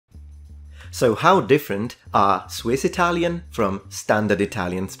So how different are Swiss Italian from standard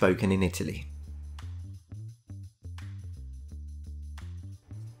Italian spoken in Italy?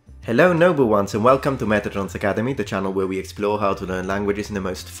 Hello noble ones and welcome to Metatron's Academy, the channel where we explore how to learn languages in the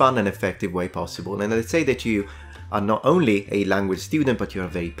most fun and effective way possible. And let's say that you are not only a language student, but you're a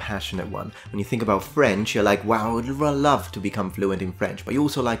very passionate one. When you think about French, you're like, wow, I would love to become fluent in French, but you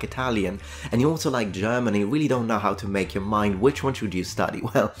also like Italian, and you also like German, and you really don't know how to make your mind, which one should you study?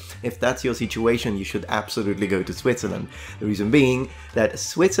 Well, if that's your situation, you should absolutely go to Switzerland. The reason being that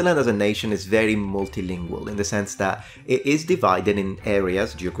Switzerland as a nation is very multilingual, in the sense that it is divided in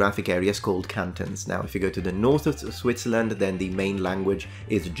areas, geographic areas called cantons. Now, if you go to the north of Switzerland, then the main language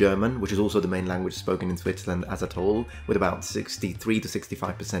is German, which is also the main language spoken in Switzerland as a whole, with about 63 to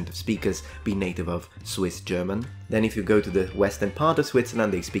 65% of speakers being native of Swiss German. Then if you go to the western part of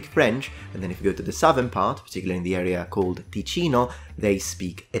Switzerland, they speak French, and then if you go to the southern part, particularly in the area called Ticino, they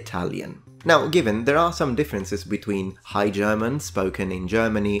speak Italian. Now, given there are some differences between High German spoken in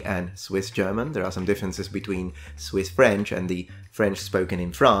Germany and Swiss German, there are some differences between Swiss French and the French spoken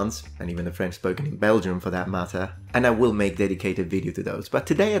in France, and even the French spoken in Belgium for that matter, and I will make dedicated video to those. But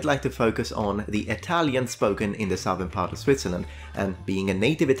today I'd like to focus on the Italian spoken in the southern part of Switzerland, and being a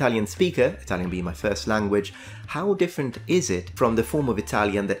native Italian speaker, Italian being my first language, how different is it from the form of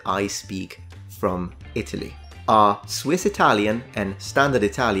Italian that I speak from Italy? Are Swiss Italian and Standard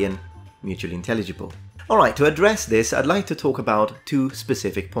Italian mutually intelligible? Alright, to address this, I'd like to talk about two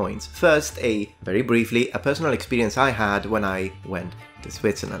specific points. First, very briefly, a personal experience I had when I went to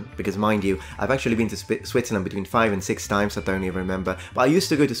Switzerland. Because mind you, I've actually been to Switzerland between 5 and 6 times, I don't even remember. But I used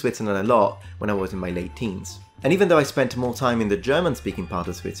to go to Switzerland a lot when I was in my late teens. And even though I spent more time in the German-speaking part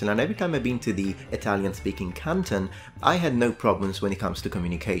of Switzerland, every time I've been to the Italian-speaking canton, I had no problems when it comes to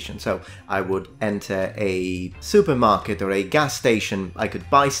communication. So I would enter a supermarket or a gas station, I could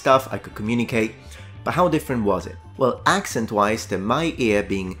buy stuff, I could communicate. But how different was it? Well, accent-wise, to my ear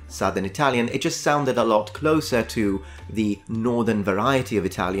being Southern Italian, it just sounded a lot closer to the northern variety of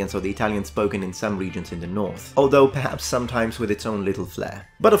Italian, so the Italian spoken in some regions in the north, although perhaps sometimes with its own little flair.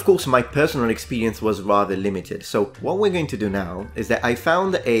 But of course, my personal experience was rather limited, so what we're going to do now is that I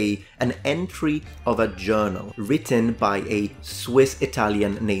found an entry of a journal written by a Swiss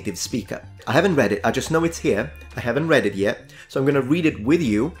Italian native speaker. I haven't read it, I just know it's here, I haven't read it yet, so I'm going to read it with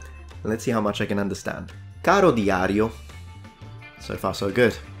you. Let's see how much I can understand. Caro diario. So far so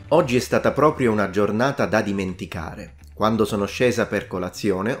good. Oggi è stata proprio una giornata da dimenticare. Quando sono scesa per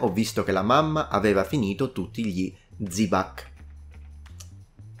colazione ho visto che la mamma aveva finito tutti gli Zwieback.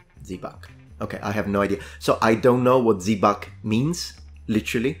 Zwieback. Okay, I have no idea. So I don't know what Zwieback means,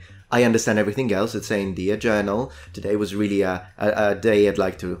 literally. I understand everything else. It's saying, dear journal, today was really a day I'd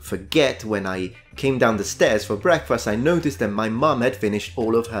like to forget. When I came down the stairs for breakfast, I noticed that my mum had finished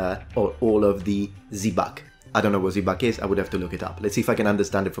all of the Zwieback. I don't know what Zwieback is, I would have to look it up. Let's see if I can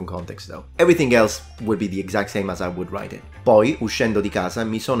understand it from context though. Everything else would be the exact same as I would write it. Poi, uscendo di casa,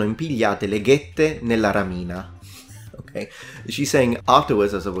 mi sono impigliate le ghette nella ramina. Okay, she's saying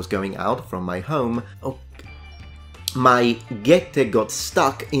afterwards as I was going out from my home, my ghette got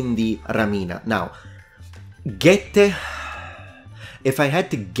stuck in the ramina. Now, ghette, if I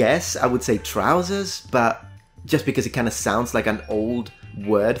had to guess, I would say trousers, but just because it kind of sounds like an old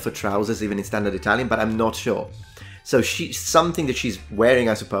word for trousers, even in standard Italian, but I'm not sure. So something that she's wearing,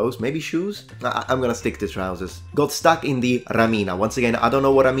 I suppose, maybe shoes? I'm gonna stick to trousers. Got stuck in the ramina. Once again, I don't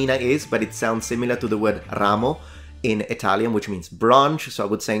know what ramina is, but it sounds similar to the word ramo in Italian, which means branch, so I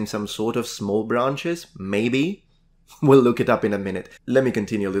would say in some sort of small branches, maybe. We'll look it up in a minute. Let me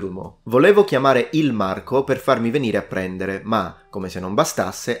continue a little more. Volevo chiamare il Marco per farmi venire a prendere, ma, come se non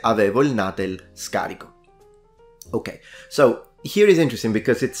bastasse, avevo il natel scarico. Okay, so here is interesting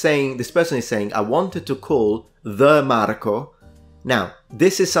because it's saying, this person is saying, I wanted to call the Marco. Now,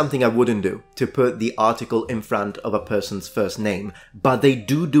 this is something I wouldn't do, to put the article in front of a person's first name, but they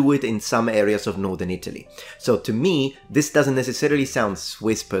do it in some areas of northern Italy. So to me, this doesn't necessarily sound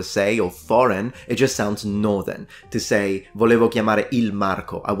Swiss per se or foreign, it just sounds northern. To say, volevo chiamare il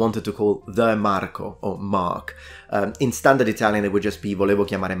Marco, I wanted to call the Marco, or Mark. In standard Italian it would just be volevo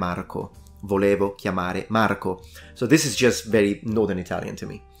chiamare Marco. Volevo chiamare Marco. So this is just very northern Italian to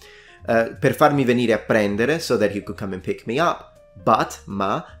me. Per farmi venire a prendere, so that he could come and pick me up. But,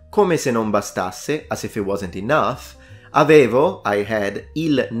 ma, come se non bastasse, as if it wasn't enough, avevo, I had,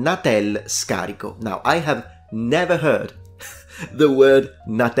 il natel scarico. Now, I have never heard the word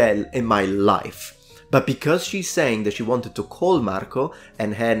natel in my life. But because she's saying that she wanted to call Marco,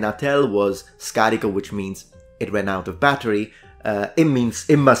 and her natel was scarico, which means it ran out of battery,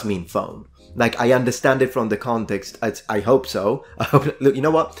 it must mean phone. Like, I understand it from the context. I hope so. Look, you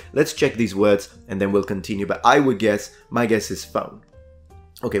know what? Let's check these words and then we'll continue. But I would guess, my guess is phone.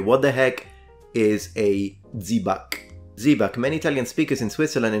 Okay, what the heck is a Zwieback? Zwieback. Many Italian speakers in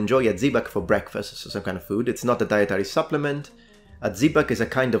Switzerland enjoy a Zwieback for breakfast, so some kind of food. It's not a dietary supplement. A Zwieback is a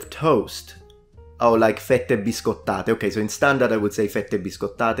kind of toast. Oh, like fette biscottate. Okay, so in standard I would say fette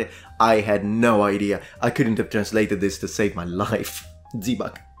biscottate. I had no idea. I couldn't have translated this to save my life.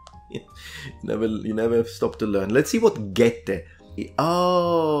 Zwieback. You never stop to learn. Let's see what Gette.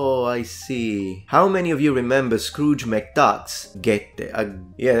 Oh, I see. How many of you remember Scrooge McDuck's Gette?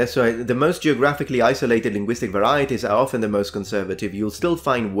 Yeah, that's right. The most geographically isolated linguistic varieties are often the most conservative. You'll still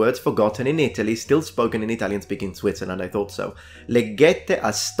find words forgotten in Italy, still spoken in Italian-speaking Switzerland. I thought so. Le Gette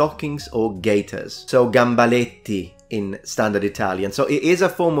are stockings or gaiters. So gambaletti in standard Italian. So it is a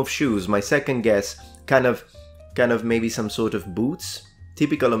form of shoes. My second guess, kind of maybe some sort of boots.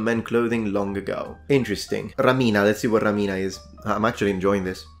 Typical of men clothing long ago. Interesting. Ramina, let's see what Ramina is. I'm actually enjoying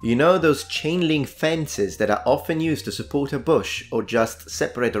this. You know those chain link fences that are often used to support a bush or just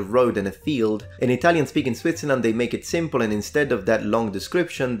separate a road and a field? In Italian-speaking Switzerland, they make it simple, and instead of that long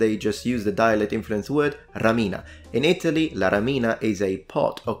description, they just use the dialect-influenced word ramina. In Italy, la ramina is a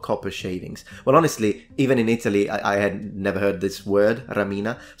pot of copper shavings. Well, honestly, even in Italy, I had never heard this word,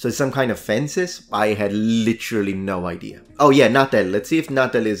 ramina. So it's some kind of fences? I had literally no idea. Oh yeah, Natel. Let's see if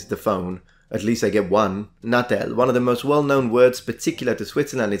Natel is the phone. At least I get one. Natel. One of the most well-known words particular to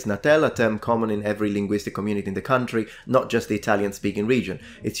Switzerland is Natel, a term common in every linguistic community in the country, not just the Italian-speaking region.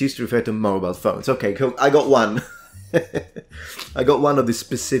 It's used to refer to mobile phones. Okay, cool. I got one. I got one of the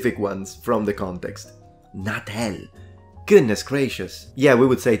specific ones from the context. Natel. Goodness gracious. Yeah, we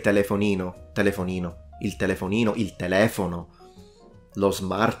would say telefonino. Telefonino. Il telefonino. Il telefono. Lo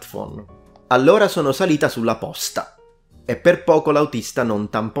smartphone. Allora sono salita sulla posta. E per poco l'autista non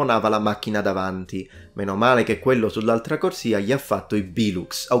tamponava la macchina davanti. Meno male che quello sull'altra corsia gli ha fatto i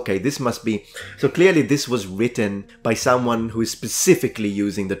Bilux. Okay, this must be... So clearly this was written by someone who is specifically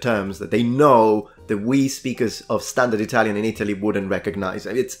using the terms that they know that we speakers of standard Italian in Italy wouldn't recognize.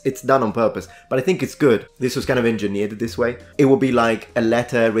 It's done on purpose, but I think it's good. This was kind of engineered this way. It would be like a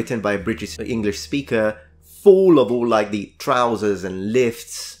letter written by a British English speaker full of all like the trousers and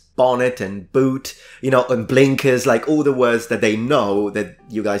lifts, bonnet and boot, you know, and blinkers, like all the words that they know that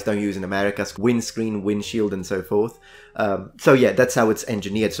you guys don't use in America, windscreen, windshield, and so forth. So yeah, that's how it's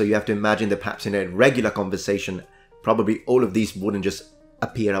engineered. So you have to imagine that perhaps in a regular conversation, probably all of these wouldn't just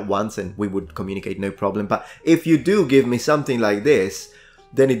appear at once and we would communicate no problem. But if you do give me something like this,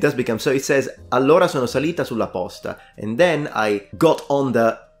 then it does become... So it says, allora sono salita sulla posta. And then I got on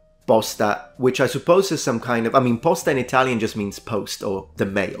the posta, which I suppose is some kind of... I mean, posta in Italian just means post or the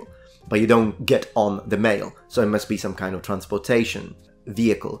mail. But you don't get on the mail. So it must be some kind of transportation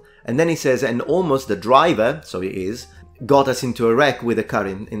vehicle. And then he says, and almost the driver, so it is, got us into a wreck with a car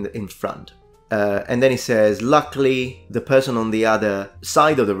in front. And then he says, luckily, the person on the other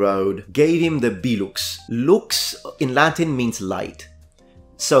side of the road gave him the bilux. Lux in Latin means light.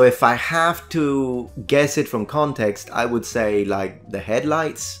 So if I have to guess it from context, I would say like the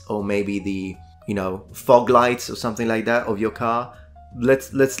headlights or maybe the, you know, fog lights or something like that of your car.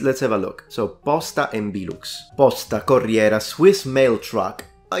 Let's have a look. So posta and bilux. Posta, corriera, Swiss mail truck.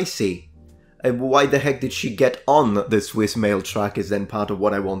 I see. Why the heck did she get on the Swiss mail truck is then part of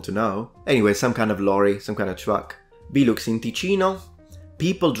what I want to know. Anyway, some kind of lorry, some kind of truck. Bilux in Ticino.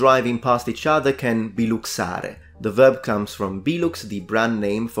 People driving past each other can biluxare. The verb comes from bilux, the brand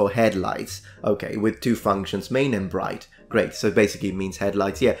name for headlights. Okay, with two functions, main and bright. Great, so basically it means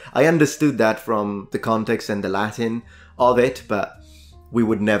headlights. Yeah, I understood that from the context and the Latin of it, but we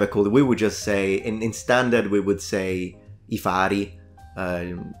would never call it. We would just say, in standard, we would say I fari.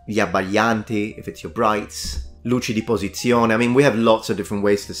 Gli abbaglianti, if it's your brights, luci di posizione. I mean, we have lots of different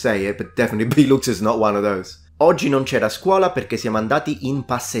ways to say it, but definitely bilux is not one of those. Oggi non c'era scuola perché siamo andati in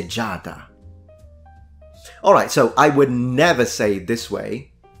passeggiata. Alright, so I would never say it this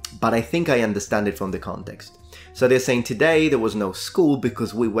way, but I think I understand it from the context. So they're saying today there was no school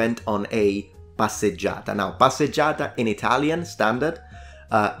because we went on a passeggiata. Now, passeggiata in Italian, standard,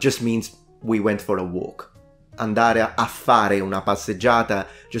 just means we went for a walk. Andare a fare una passeggiata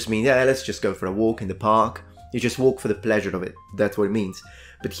just means, yeah, let's just go for a walk in the park. You just walk for the pleasure of it. That's what it means.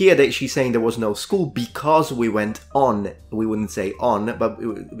 But here she's saying there was no school because we went on. We wouldn't say on, but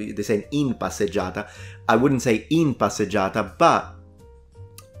they're saying in passeggiata. I wouldn't say in passeggiata, but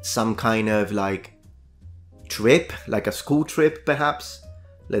some kind of like trip, like a school trip perhaps.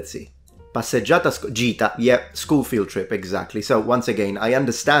 Let's see. Passeggiata, gita, yeah, school field trip, exactly. So once again, I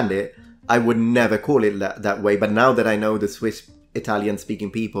understand it. I would never call it that way, but now that I know the Swiss Italian speaking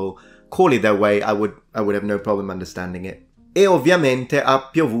people call it that way, I would have no problem understanding it. E ovviamente ha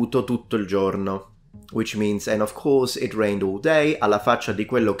piovuto tutto il giorno. Which means, and of course, it rained all day, alla faccia di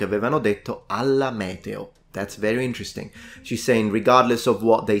quello che avevano detto alla meteo. That's very interesting. She's saying, regardless of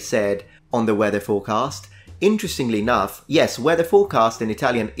what they said on the weather forecast, interestingly enough, yes, weather forecast in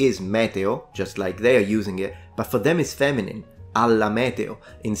Italian is meteo, just like they are using it, but for them it's feminine. Alla meteo.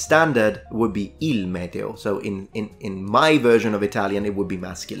 In standard would be il meteo. So in my version of Italian, it would be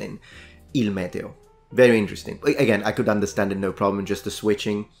masculine. Il meteo. Very interesting. Again, I could understand it, no problem, just the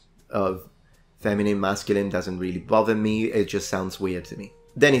switching of feminine, masculine doesn't really bother me, it just sounds weird to me.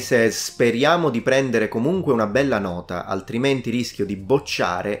 Then he says, speriamo di prendere comunque una bella nota, altrimenti rischio di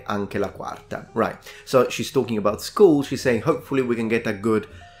bocciare anche la quarta. Right, so she's talking about school, she's saying hopefully we can get a good...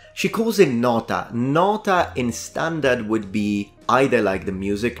 She calls it nota. Nota in standard would be either like the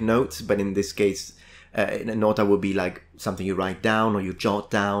music notes, but in this case, nota would be like something you write down or you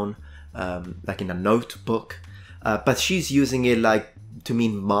jot down, like in a notebook. But she's using it like to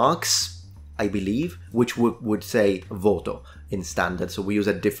mean marks, I believe, which would say voto in standard, so we use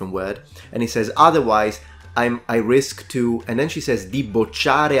a different word. And he says, otherwise, I risk to, and then she says, di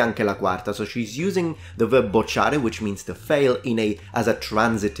bocciare anche la quarta. So she's using the verb bocciare, which means to fail as a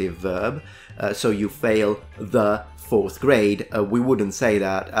transitive verb. So you fail the fourth grade. We wouldn't say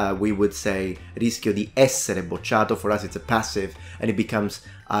that. We would say rischio di essere bocciato. For us, it's a passive, and it becomes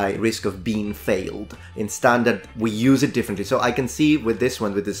I risk of being failed. In standard, we use it differently. So I can see with this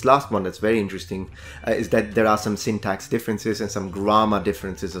one, with this last one, that's very interesting, is that there are some syntax differences and some grammar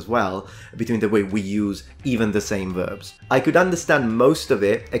differences as well between the way we use even the same verbs. I could understand most of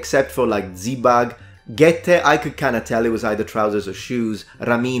it, except for like zibag, gette, I could kind of tell it was either trousers or shoes.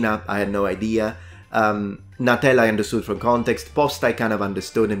 Ramina, I had no idea. Natel I understood from context, post I kind of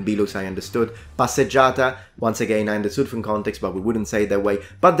understood, and bilus I understood. Passeggiata, once again I understood from context, but we wouldn't say it that way.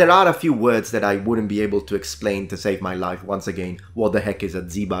 But there are a few words that I wouldn't be able to explain to save my life. Once again, what the heck is a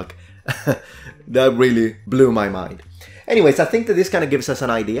zibag? That really blew my mind. Anyways, I think that this kind of gives us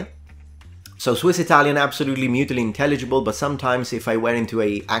an idea. So Swiss Italian, absolutely mutually intelligible, but sometimes if I were into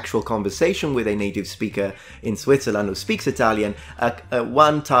a actual conversation with a native speaker in Switzerland who speaks Italian,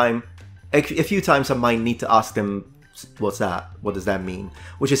 a few times I might need to ask them, what's that? What does that mean?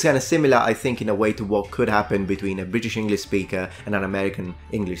 Which is kind of similar, I think, in a way to what could happen between a British English speaker and an American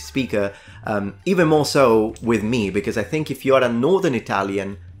English speaker. Even more so with me, because I think if you're a Northern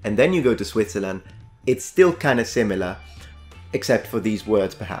Italian and then you go to Switzerland, it's still kind of similar, except for these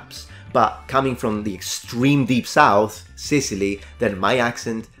words perhaps. But coming from the extreme deep south, Sicily, then my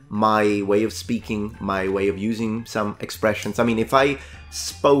accent, my way of speaking, my way of using some expressions. I mean, if I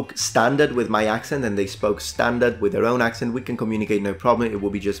spoke standard with my accent and they spoke standard with their own accent, we can communicate no problem. It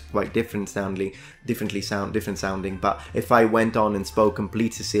would be just quite different sounding. But if I went on and spoke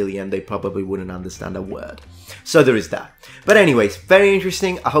complete Sicilian, they probably wouldn't understand a word. So there is that. But anyways, very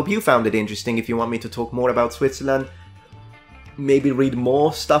interesting. I hope you found it interesting. If you want me to talk more about Switzerland, maybe read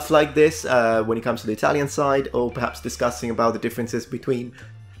more stuff like this when it comes to the Italian side, or perhaps discussing about the differences between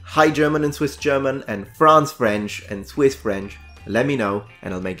High German and Swiss German, and France French and Swiss French, let me know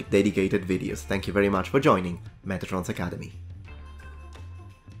and I'll make dedicated videos. Thank you very much for joining Metatron's Academy.